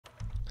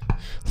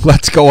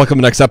Let's go. Welcome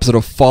to the next episode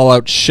of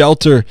Fallout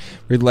Shelter.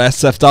 We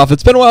last left off.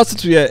 It's been a while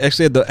since we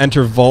actually had the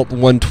Enter Vault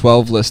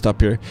 112 list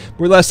up here.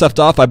 We last left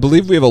off. I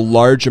believe we have a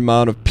large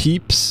amount of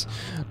peeps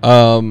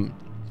out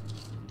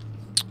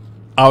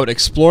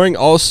exploring.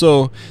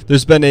 Also,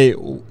 there's been a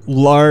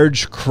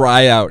large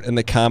cry out in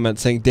the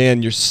comments saying,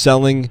 Dan, you're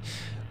selling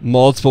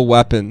multiple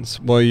weapons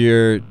while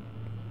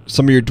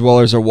some of your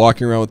dwellers are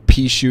walking around with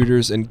pea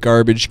shooters and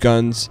garbage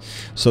guns.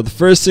 So the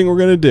first thing we're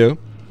going to do,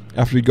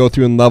 after we go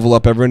through and level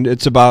up everyone,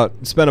 it's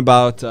been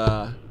about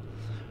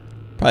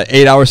probably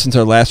 8 hours since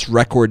our last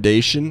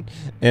recordation,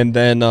 and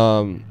then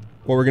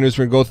what we're gonna do is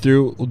we're gonna go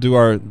through. We'll do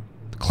our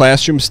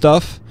classroom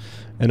stuff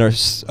and our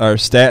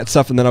stat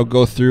stuff, and then I'll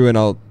go through and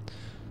I'll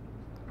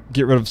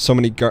get rid of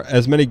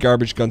as many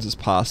garbage guns as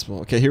possible.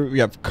 Okay, here we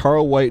have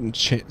Carl White and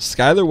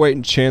Skylar White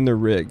and Chandler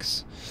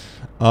Riggs.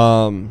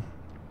 Carl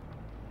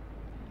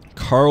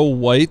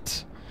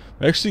White,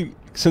 actually,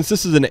 since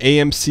this is an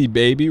AMC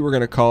baby, we're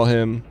gonna call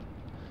him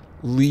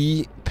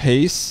Lee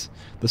Pace,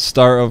 the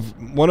star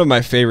of one of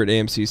my favorite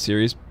AMC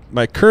series,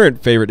 my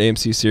current favorite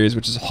AMC series,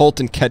 which is Halt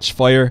and Catch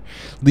Fire.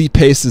 Lee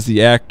Pace is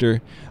the actor.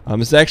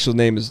 His actual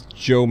name is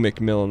Joe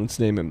McMillan. Let's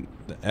name him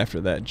after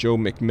that, Joe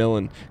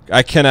McMillan.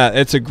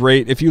 It's a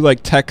great, if you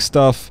like tech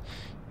stuff,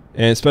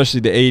 and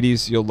especially the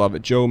 80s, you'll love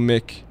it. Joe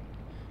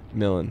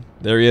McMillan.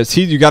 There he is.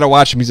 You got to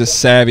watch him. He's a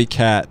savvy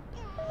cat.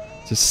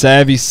 It's a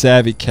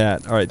savvy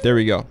cat. All right, there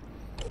we go.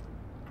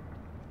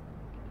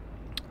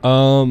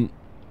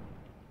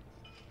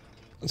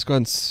 Let's go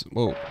ahead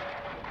and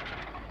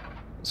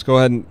let's go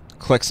ahead and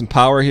collect some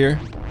power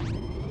here.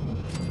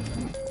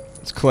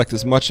 Let's collect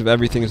as much of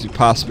everything as we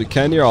possibly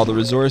can here. All the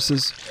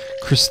resources.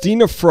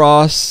 Christina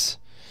Frost,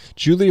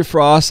 Julia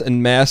Frost,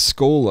 and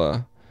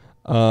Mascola.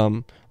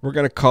 We're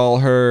gonna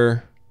call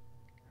her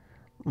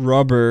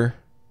Rubber.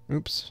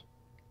 Oops.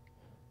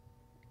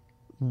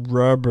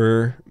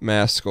 Rubber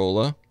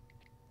Mascola,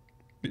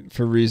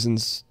 for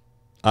reasons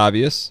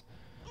obvious.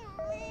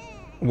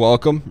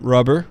 Welcome,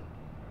 Rubber.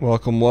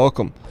 Welcome,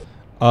 welcome.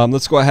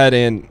 Let's go ahead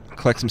and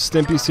collect some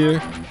stimpies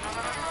here.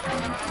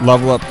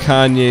 Level up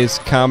Kanye's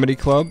Comedy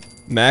Club.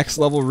 Max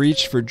level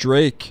reach for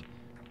Drake.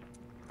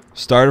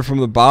 Started from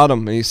the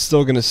bottom, and he's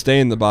still going to stay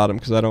in the bottom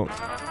because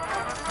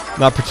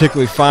not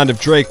particularly fond of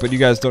Drake, but you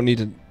guys don't need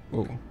to...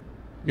 Whoa. You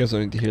guys don't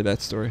need to hear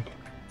that story.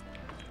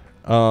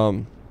 We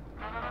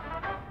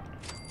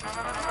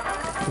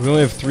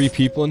only have 3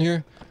 people in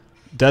here.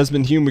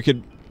 Desmond Hume, we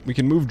could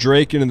move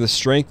Drake into the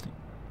strength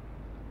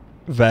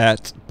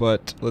vat,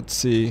 but let's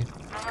see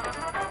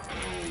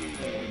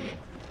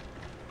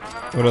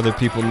what other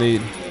people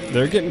need.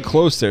 They're getting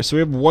close there, so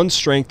we have 1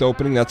 strength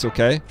opening. That's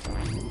okay.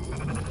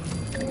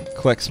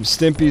 Collect some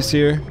stimpies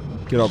here,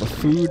 get all the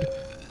food.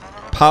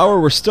 Power,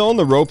 we're still on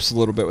the ropes a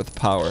little bit with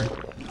power.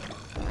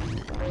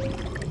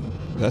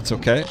 That's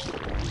okay.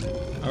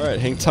 Alright,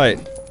 hang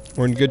tight.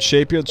 We're in good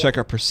shape here. Check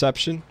our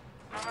perception.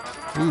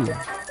 Ooh,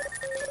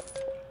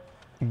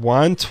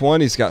 Juan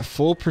 20's got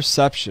full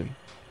perception.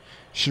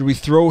 Should we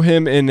throw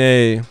him in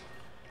a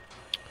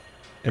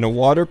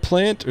water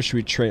plant, or should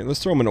we train?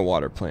 Let's throw him in a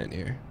water plant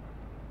here.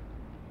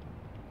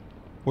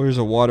 Where's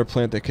a water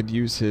plant that could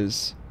use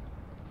his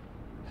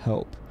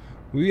help?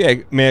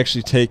 We may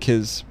actually take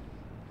his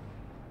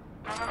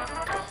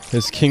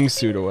king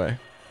suit away.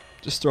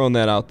 Just throwing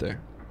that out there.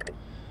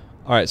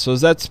 Alright, so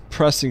as that's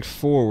pressing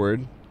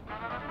forward,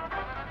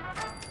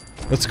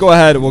 let's go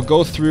ahead. We'll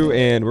go through,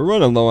 and we're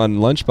running low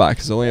on lunch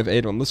boxes. I only have 8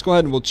 of them. Let's go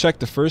ahead and we'll check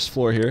the first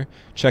floor here.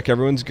 Check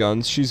everyone's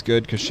guns. She's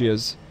good because she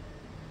has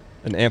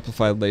an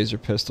amplified laser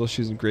pistol.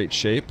 She's in great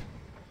shape.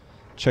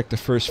 Check the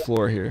first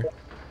floor here.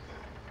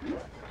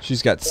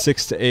 She's got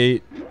 6 to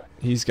 8.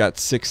 He's got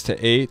 6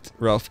 to 8.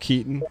 Ralph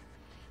Keaton.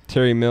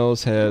 Terry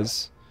Mills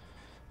has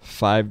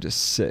 5 to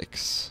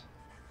 6.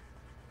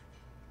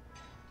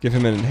 Give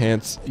him an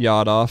enhanced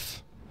yacht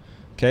off.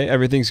 Okay,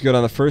 everything's good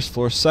on the first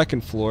floor.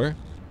 Second floor.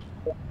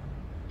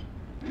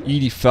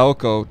 Edie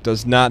Falco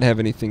does not have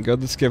anything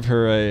good. Let's give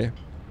her a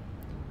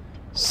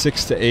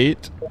 6 to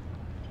 8.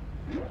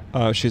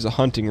 She has a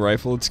hunting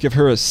rifle. Let's give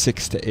her a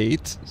 6 to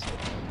 8.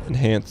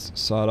 Enhanced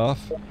sawed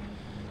off.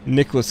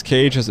 Nicolas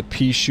Cage has a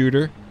pea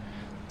shooter.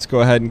 Let's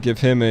go ahead and give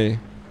him a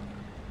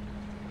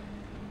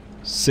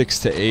 6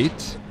 to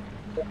 8.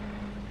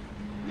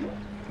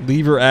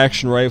 Lever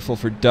action rifle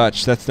for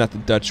Dutch. That's not the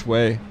Dutch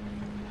way.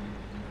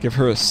 Give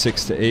her a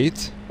 6 to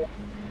 8.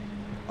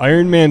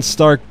 Iron Man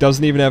Stark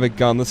doesn't even have a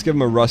gun. Let's give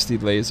him a rusty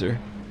laser,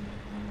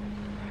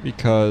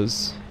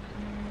 because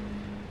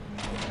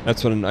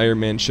that's what an Iron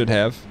Man should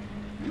have.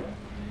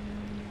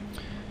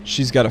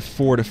 She's got a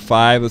 4 to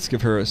 5. Let's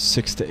give her a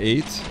 6 to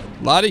 8.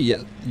 A lot of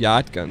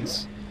yacht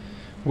guns.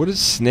 What is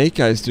Snake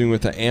Eyes doing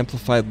with the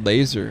amplified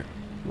laser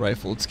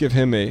rifle? Let's give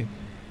him a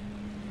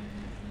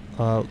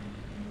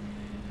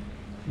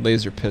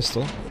laser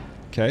pistol.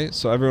 Okay,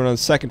 so everyone on the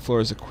second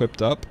floor is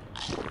equipped up.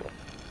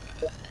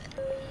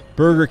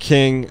 Burger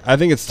King, I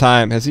think it's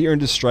time. Has he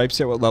earned his stripes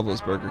yet? What level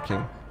is Burger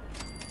King?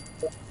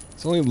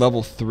 It's only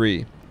level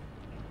 3.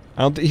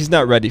 I don't think he's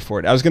not ready for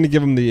it. I was going to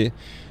give him the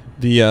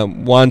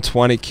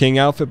 120 King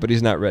outfit, but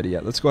he's not ready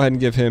yet. Let's go ahead and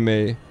give him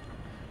a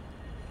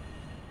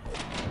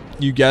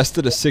You guessed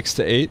it, a 6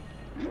 to 8.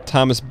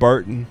 Thomas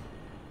Barton.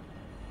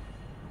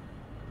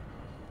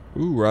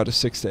 Ooh, we're out of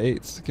 6 to 8.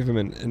 Let's give him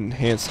an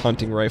enhanced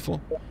hunting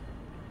rifle.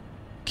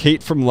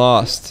 Kate from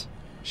Lost.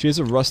 She has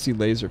a rusty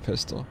laser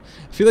pistol.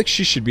 I feel like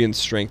she should be in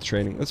strength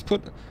training. Let's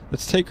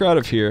take her out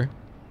of here.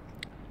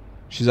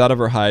 She's out of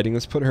her hiding.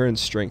 Let's put her in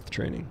strength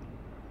training.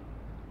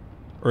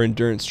 Or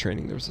endurance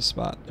training. There was a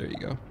spot. There you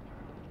go.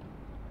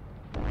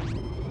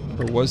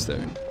 Or was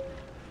there?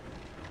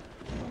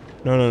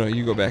 No.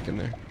 You go back in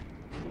there.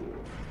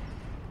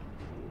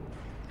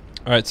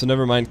 Alright, so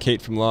never mind Kate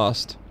from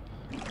Lost.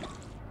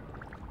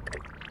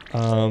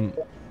 Kelly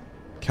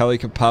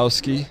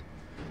Kapowski.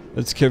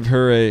 Let's give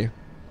her a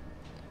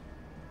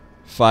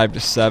 5 to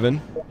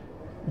 7.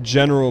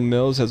 General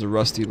Mills has a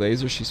rusty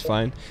laser. She's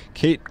fine.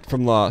 Kate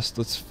from Lost.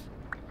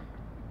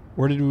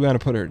 Where did we want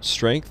to put her?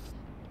 Strength?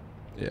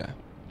 Yeah.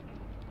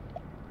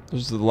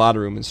 There's a lot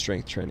of room in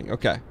strength training.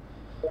 Okay.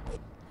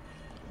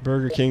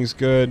 Burger King's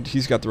good.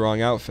 He's got the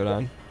wrong outfit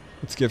on.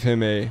 Let's give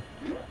him a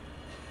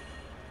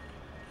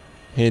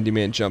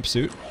handyman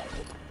jumpsuit.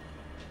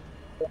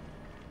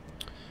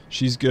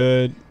 She's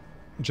good.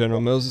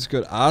 General Mills is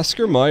good.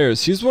 Oscar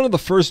Myers. He's one of the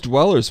first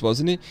dwellers,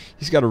 wasn't he?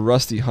 He's got a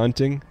rusty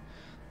hunting.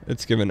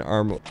 Let's give an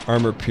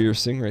armor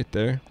piercing right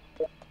there.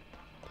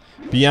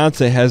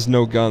 Beyonce has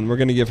no gun. We're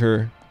going to give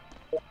her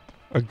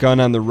a gun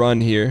on the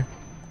run here.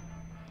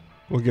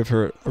 We'll give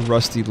her a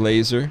rusty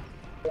laser.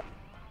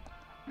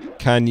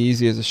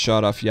 Kanyezi has a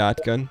shot-off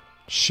yacht gun.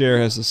 Cher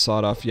has a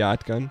sawed-off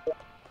yacht gun.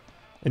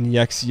 And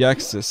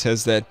Yexis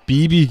has that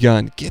BB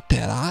gun. Get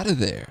that out of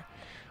there.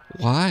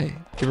 Why?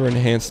 Give her an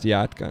enhanced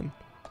yacht gun.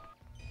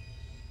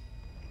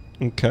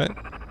 Okay.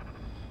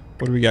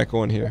 What do we got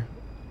going here?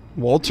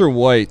 Walter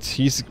White.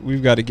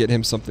 We've got to get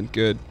him something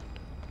good.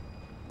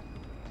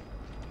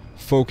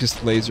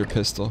 Focused laser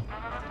pistol.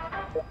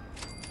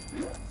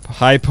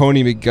 High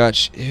Pony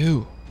McGutch.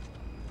 Ew.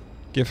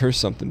 Give her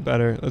something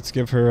better. Let's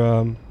give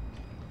her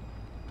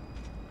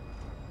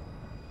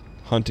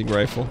hunting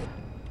rifle.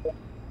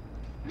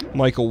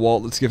 Michael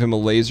Walt. Let's give him a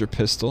laser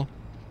pistol.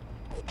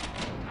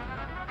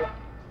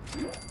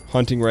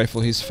 Hunting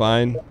rifle. He's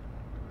fine.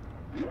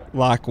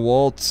 Lock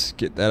Walt.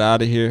 Get that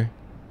out of here.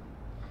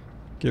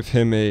 Give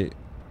him a...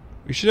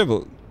 We should have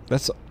a...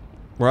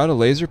 We're out of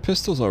laser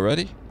pistols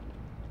already?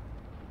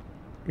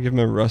 Give him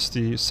a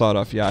rusty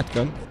sawed-off yacht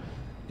gun.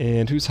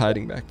 And who's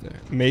hiding back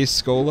there? May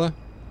Scola.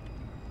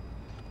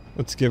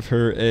 Let's give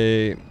her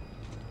a...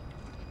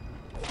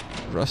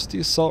 rusty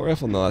assault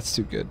rifle? No, that's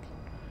too good.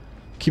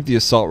 Keep the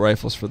assault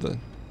rifles for the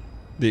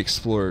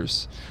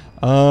explorers.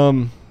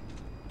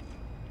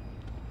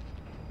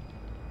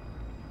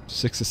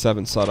 6 to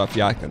 7 sawed-off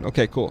yacht gun.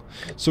 Okay, cool.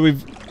 So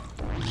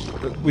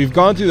we've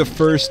gone through the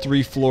first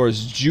 3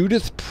 floors.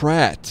 Judith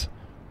Pratt.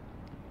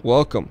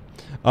 Welcome.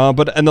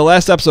 But in the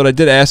last episode, I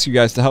did ask you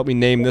guys to help me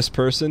name this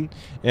person,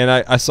 and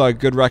I saw a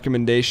good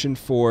recommendation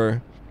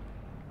for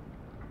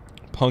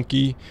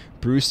Punky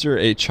Brewster,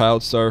 a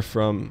child star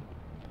from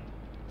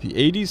the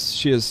 80s.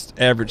 She has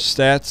average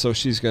stats, so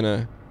she's going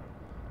to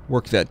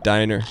work that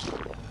diner.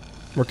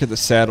 Work at the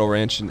Saddle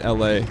Ranch in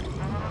LA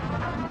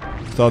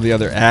with all the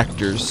other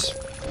actors.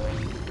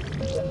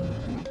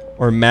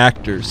 Or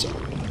Mactors.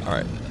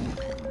 Alright.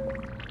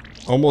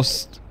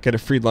 Almost get a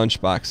free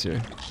lunchbox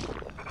here.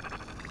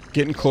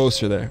 Getting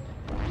closer there.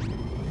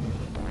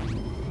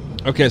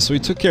 Okay, so we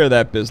took care of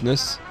that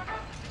business.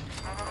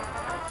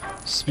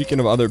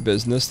 Speaking of other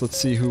business, let's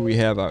see who we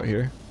have out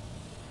here.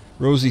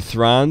 Rosie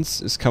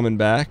Throns is coming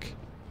back.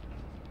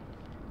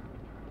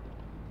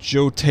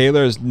 Joe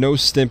Taylor has no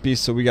Stimpy,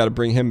 so we got to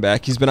bring him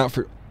back. He's been out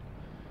for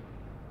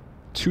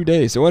 2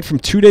 days. It went from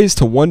 2 days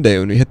to 1 day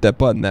when we hit that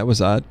button. That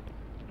was odd.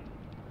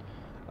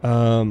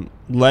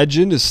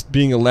 Legend is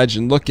being a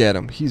legend. Look at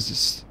him. He's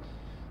just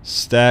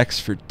stacks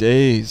for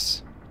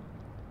days.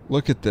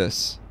 Look at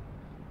this.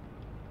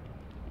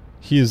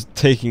 He is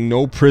taking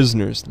no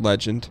prisoners,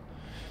 Legend.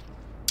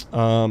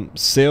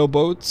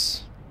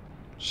 Sailboats.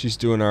 She's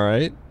doing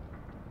alright.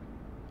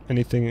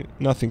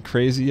 Nothing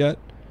crazy yet.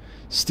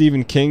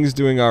 Stephen King's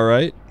doing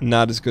alright.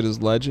 Not as good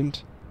as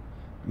Legend.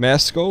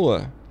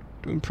 Mascola.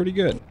 Doing pretty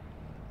good.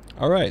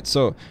 Alright,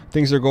 so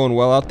things are going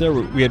well out there.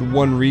 We had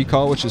 1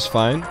 recall, which is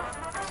fine.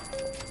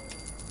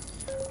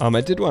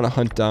 I did want to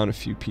hunt down a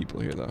few people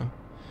here, though.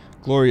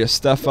 Gloria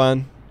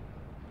Stefan.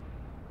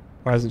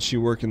 Why isn't she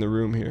working the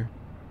room here?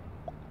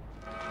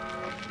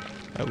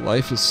 That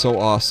life is so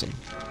awesome.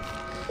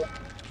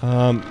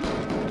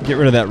 Get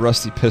rid of that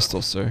rusty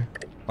pistol, sir.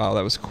 Wow,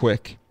 that was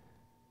quick.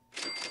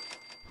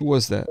 Who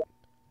was that?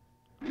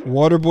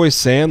 Waterboy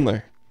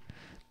Sandler.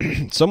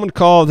 Someone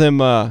called him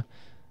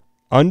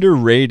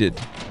underrated.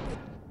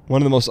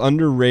 One of the most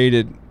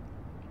underrated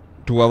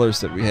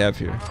dwellers that we have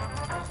here.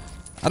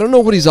 I don't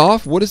know what he's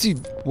off. What is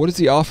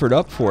he offered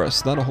up for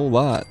us? Not a whole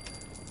lot.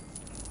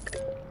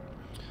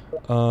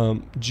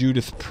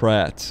 Judith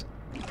Pratt.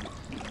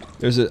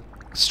 There's a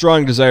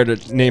strong desire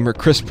to name her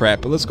Chris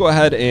Pratt, but let's go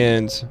ahead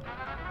and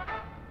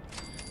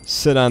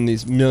sit on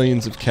these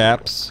millions of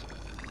caps.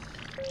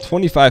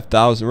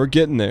 25,000. We're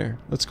getting there.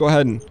 Let's go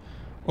ahead and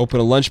Open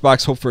a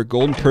lunchbox, hope for a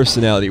golden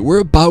personality.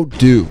 We're about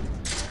due.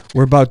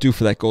 We're about due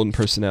for that golden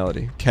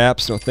personality.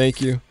 Caps, no thank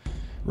you.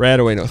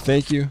 Radaway, no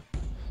thank you.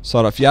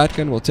 Sawed-off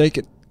Yatkin, we'll take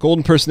it.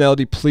 Golden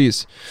personality,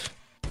 please.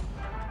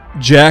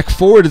 Jack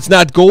Ford, it's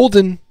not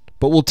golden,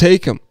 but we'll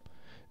take him.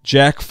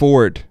 Jack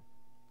Ford.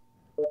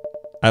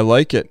 I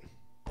like it.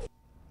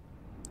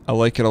 I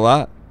like it a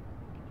lot.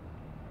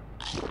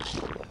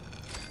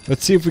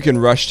 Let's see if we can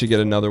rush to get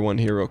another one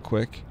here real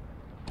quick.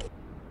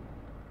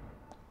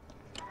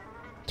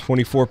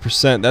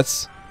 24%.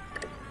 That's...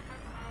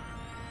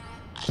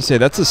 I say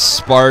that's a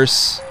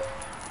sparse...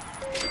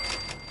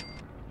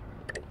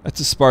 That's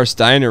a sparse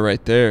diner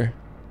right there.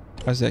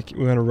 How's that?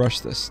 We're gonna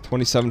rush this.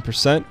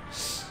 27%.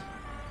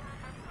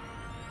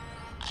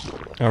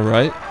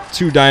 Alright.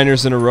 2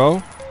 diners in a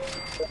row.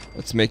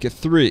 Let's make it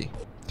 3.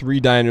 3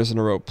 diners in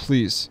a row,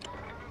 please.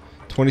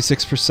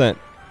 26%.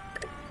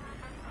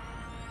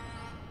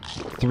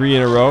 3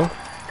 in a row.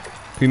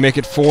 Can we make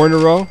it 4 in a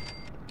row?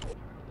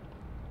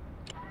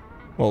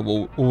 Well,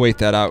 we'll wait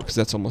that out because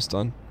that's almost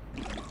done.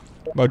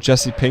 About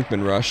Jesse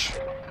Pinkman rush.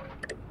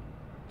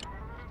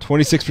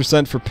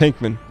 26% for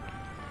Pinkman.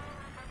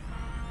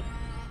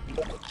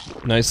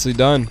 Nicely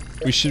done.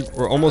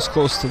 We're almost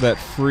close to that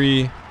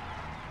free.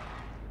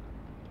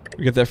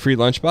 We get that free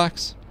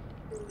lunchbox.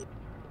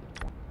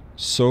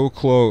 So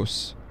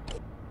close.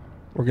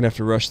 We're gonna have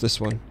to rush this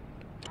one.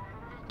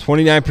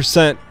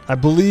 29%, I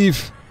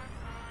believe.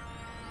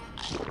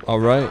 All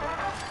right.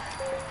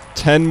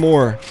 10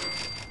 more.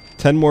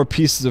 10 more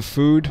pieces of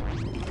food.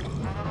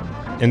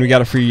 And we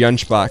got a free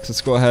lunchbox.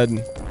 Let's go ahead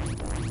and...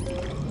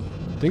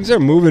 Things are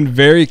moving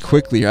very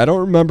quickly. I don't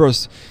remember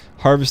us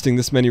harvesting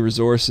this many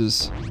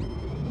resources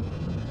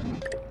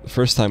the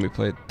first time we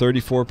played.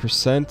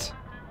 34%.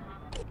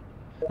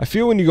 I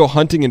feel when you go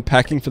hunting and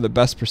pecking for the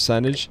best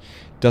percentage,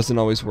 it doesn't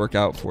always work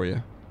out for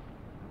you.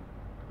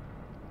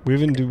 We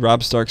didn't do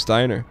Rob Stark's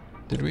diner,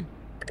 did we?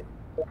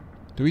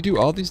 Did we do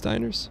all these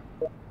diners?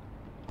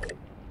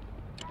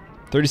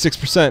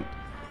 36%.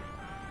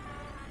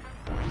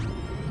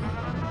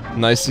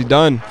 Nicely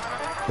done.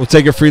 We'll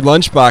take a free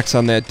lunchbox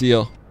on that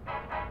deal.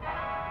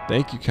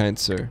 Thank you, kind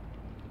sir.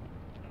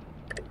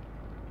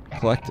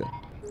 Collect it.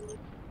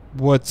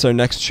 What's our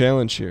next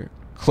challenge here?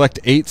 Collect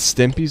 8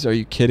 Stimpies? Are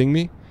you kidding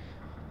me?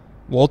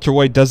 Walter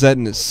White does that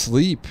in his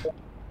sleep.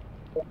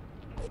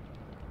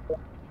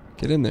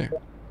 Get in there.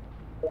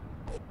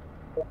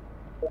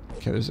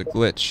 Okay, there's a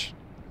glitch.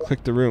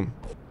 Click the room.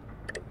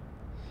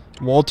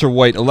 Walter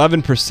White,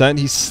 11%.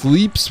 He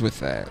sleeps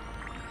with that.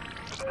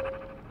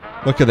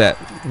 Look at that.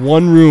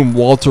 1 room,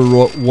 Walter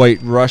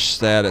White rush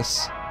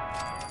status.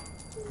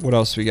 What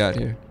else we got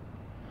here?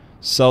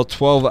 Sell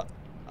 12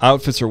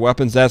 outfits or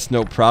weapons. That's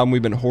no problem.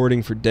 We've been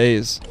hoarding for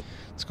days.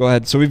 Let's go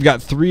ahead. So we've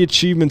got 3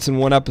 achievements in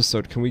 1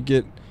 episode. Can we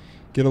get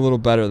a little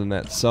better than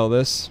that? Sell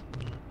this.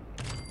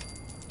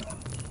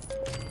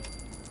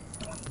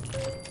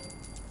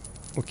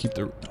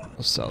 We'll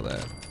sell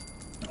that.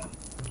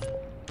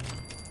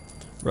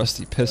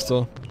 Rusty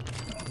pistol.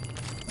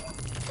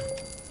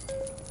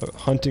 A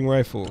hunting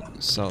rifle.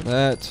 Sell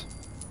that.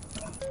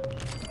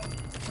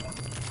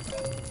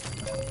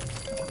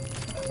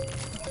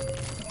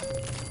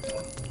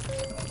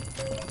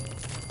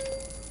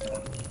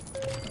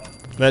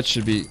 That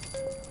should be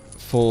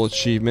full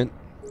achievement.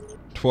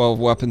 12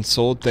 weapons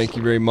sold. Thank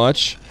you very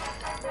much.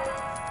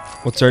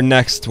 What's our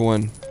next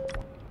one?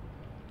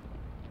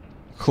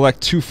 Collect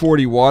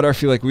 240 water. I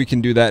feel like we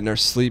can do that in our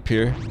sleep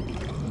here.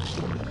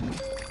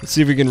 Let's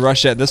see if we can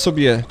rush that. This will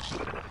be a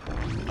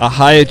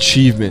high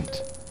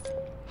achievement.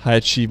 High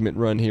achievement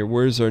run here.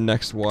 Where's our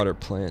next water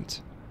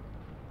plant?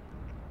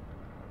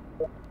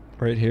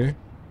 Right here.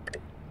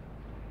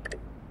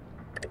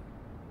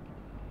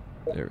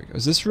 There we go.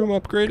 Is this room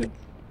upgraded?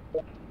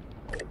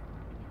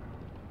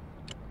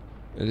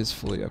 It is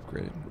fully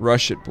upgraded.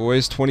 Rush it,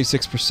 boys.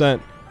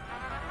 26%.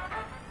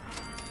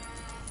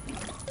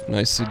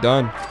 Nicely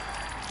done.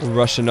 We'll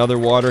rush another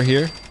water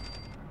here.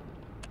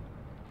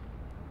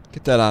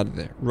 Get that out of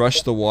there.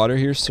 Rush the water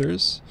here,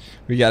 sirs.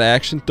 We got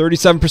action.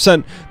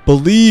 37%.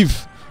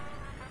 Believe.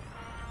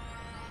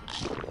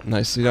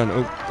 Nicely done.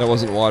 Oh, that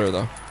wasn't water,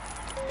 though.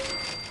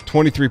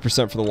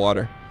 23% for the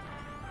water.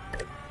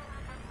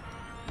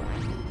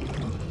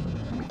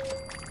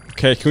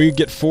 Okay, can we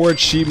get 4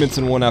 achievements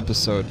in 1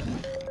 episode?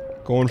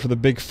 Going for the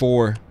big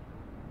 4.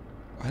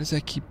 Why does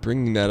that keep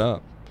bringing that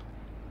up?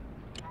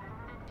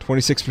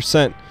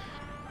 26%.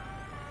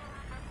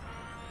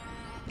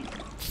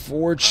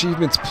 4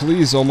 achievements,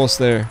 please. Almost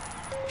there.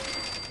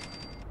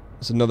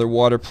 There's another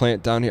water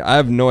plant down here. I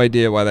have no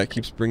idea why that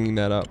keeps bringing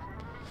that up.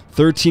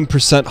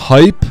 13%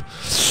 hype.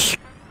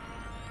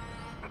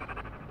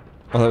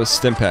 Oh, that was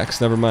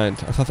Stimpaks. Never mind.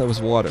 I thought that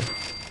was water.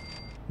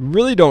 We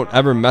really don't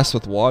ever mess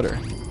with water.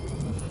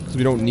 Because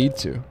we don't need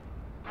to.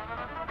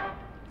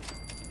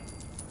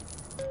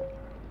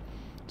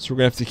 So we're going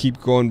to have to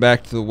keep going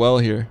back to the well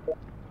here.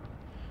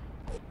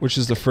 Which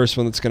is the first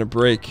one that's going to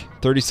break.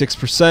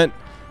 36%.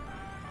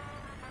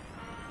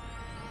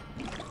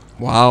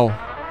 Wow.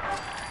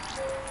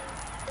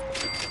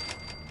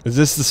 Is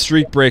this the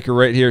streak breaker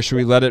right here? Should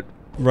we let it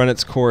run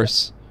its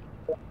course.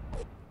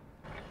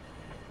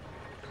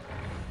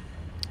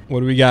 What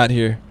do we got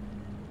here?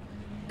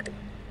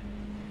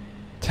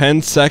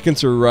 10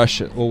 seconds or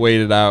rush it. We'll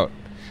wait it out.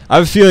 I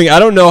have a feeling, I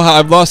don't know how,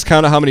 I've lost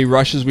count of how many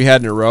rushes we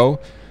had in a row,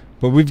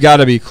 but we've got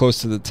to be close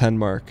to the 10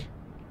 mark.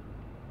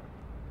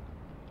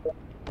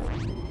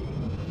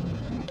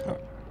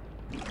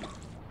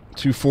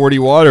 $240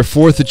 water,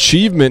 4th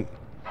achievement.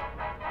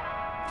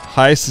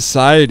 High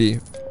society.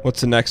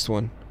 What's the next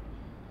one?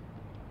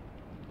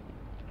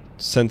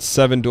 Send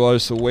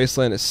 $7 to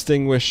Wasteland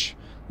Extinguish.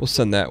 We'll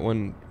send that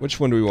one. Which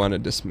one do we want to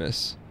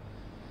dismiss?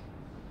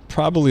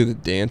 Probably the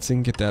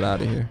dancing. Get that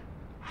out of here.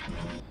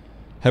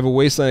 Have a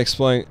wasteland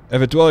exploring.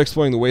 Have a dweller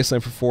exploring the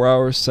wasteland for 4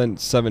 hours. Send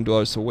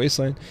 $7 to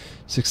Wasteland.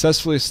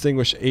 Successfully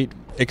extinguish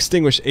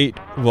 8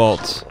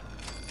 vault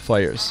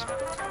fires.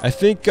 I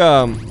think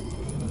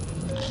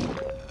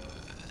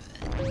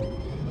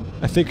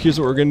here's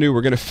what we're gonna do.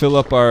 We're gonna fill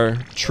up our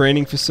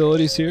training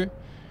facilities here.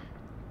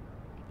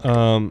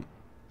 So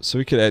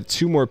we could add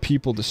 2 more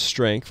people to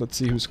strength. Let's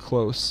see who's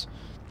close.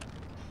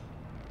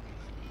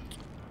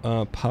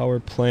 Power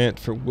plant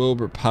for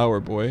Wilbur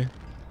Powerboy.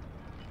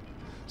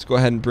 Let's go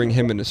ahead and bring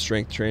him into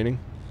strength training.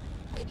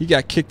 He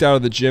got kicked out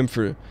of the gym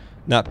for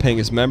not paying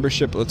his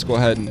membership, but let's go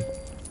ahead and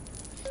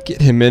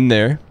get him in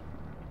there.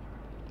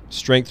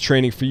 Strength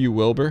training for you,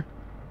 Wilbur.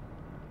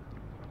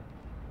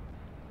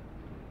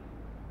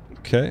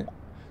 Okay.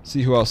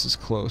 See who else is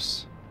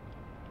close.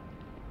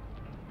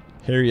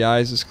 Harry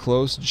Eyes is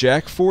close.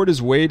 Jack Ford is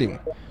waiting.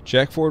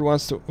 Jack Ford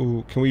wants to...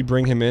 Ooh, can we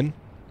bring him in?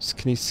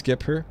 Can he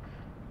skip her?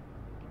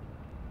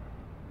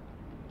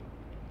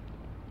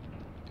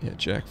 Yeah,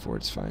 Jack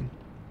Ford's fine.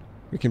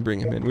 We can bring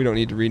him in. We don't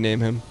need to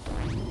rename him.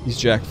 He's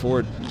Jack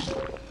Ford.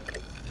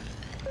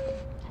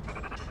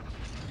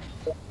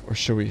 Or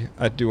should we?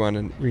 I do want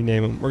to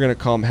rename him. We're going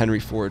to call him Henry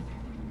Ford.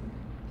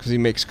 Because he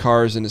makes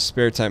cars in his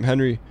spare time.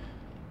 Henry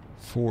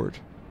Ford.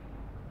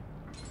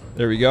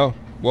 There we go.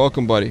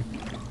 Welcome, buddy.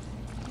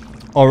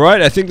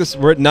 Alright, I think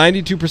we're at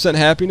 92%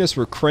 happiness.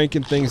 We're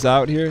cranking things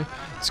out here.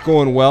 It's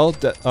going well.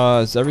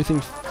 Is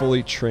everything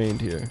fully trained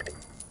here?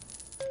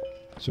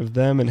 So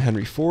them and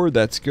Henry Ford,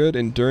 that's good.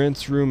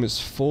 Endurance room is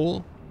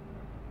full.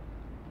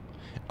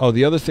 Oh,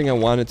 the other thing I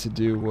wanted to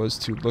do was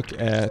to look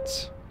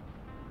at...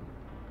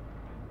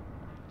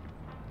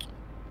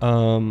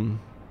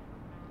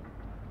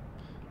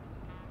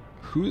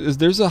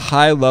 there's a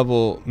high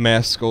level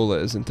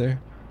Mascola, isn't there?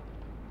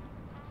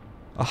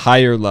 A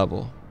higher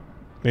level.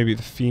 Maybe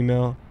the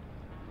female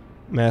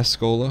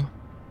Mascola.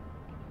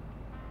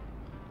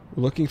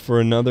 We're looking for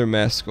another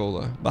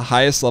Mascola. The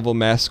highest level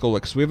Mascola,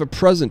 because we have a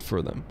present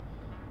for them.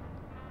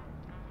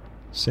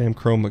 Sam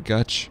Crow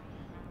McGutch.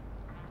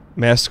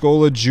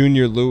 Mascola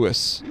Junior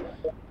Lewis.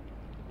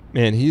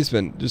 Man, he's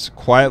been just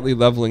quietly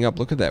leveling up.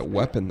 Look at that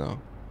weapon, though.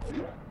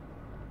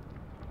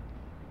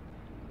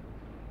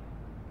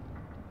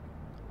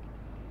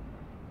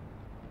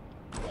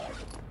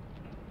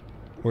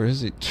 Where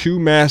is he? 2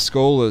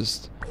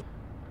 Mascolas.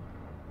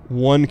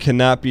 1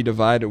 cannot be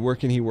divided. Where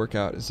can he work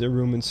out? Is there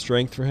room and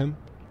strength for him?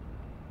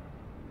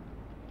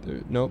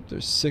 Nope,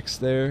 there's 6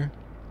 there.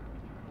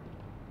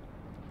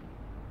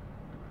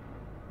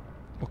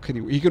 What could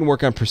he can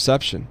work on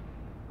perception.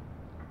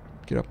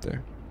 Get up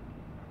there.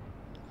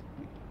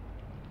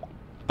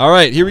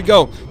 Alright, here we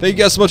go. Thank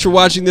you guys so much for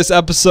watching this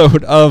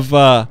episode of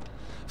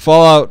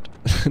Fallout.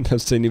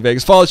 Let's say New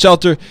Vegas. Fallout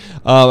Shelter.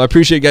 I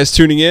appreciate you guys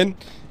tuning in.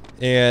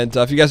 And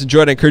if you guys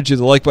enjoyed, I encourage you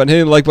to the like button.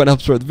 Hitting the like button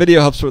helps support the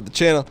video, helps support the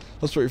channel,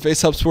 helps support your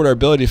face, helps support our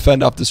ability to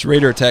fend off this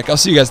raider attack. I'll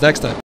see you guys next time.